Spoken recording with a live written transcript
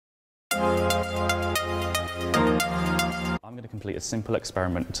I'm going to complete a simple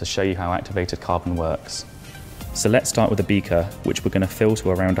experiment to show you how activated carbon works. So let's start with a beaker, which we're going to fill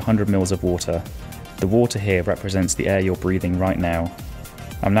to around 100 ml of water. The water here represents the air you're breathing right now.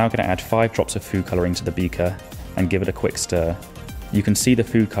 I'm now going to add 5 drops of food colouring to the beaker and give it a quick stir. You can see the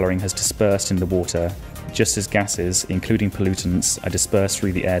food colouring has dispersed in the water, just as gases, including pollutants, are dispersed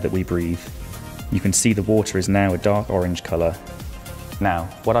through the air that we breathe. You can see the water is now a dark orange colour. Now,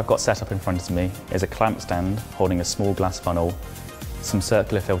 what I've got set up in front of me is a clamp stand holding a small glass funnel, some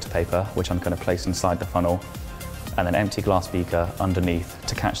circular filter paper which I'm going to place inside the funnel, and an empty glass beaker underneath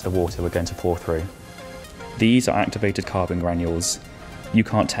to catch the water we're going to pour through. These are activated carbon granules. You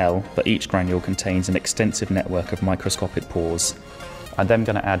can't tell, but each granule contains an extensive network of microscopic pores. I'm then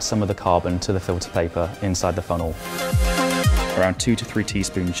going to add some of the carbon to the filter paper inside the funnel. Around 2 to 3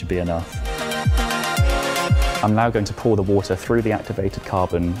 teaspoons should be enough. I'm now going to pour the water through the activated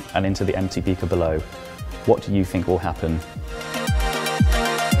carbon and into the empty beaker below. What do you think will happen?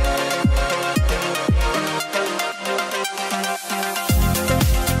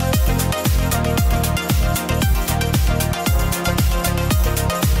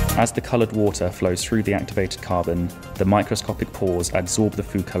 As the coloured water flows through the activated carbon, the microscopic pores adsorb the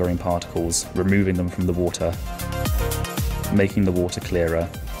food colouring particles, removing them from the water, making the water clearer.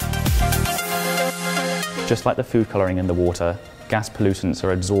 Just like the food colouring in the water, gas pollutants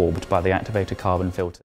are absorbed by the activated carbon filter.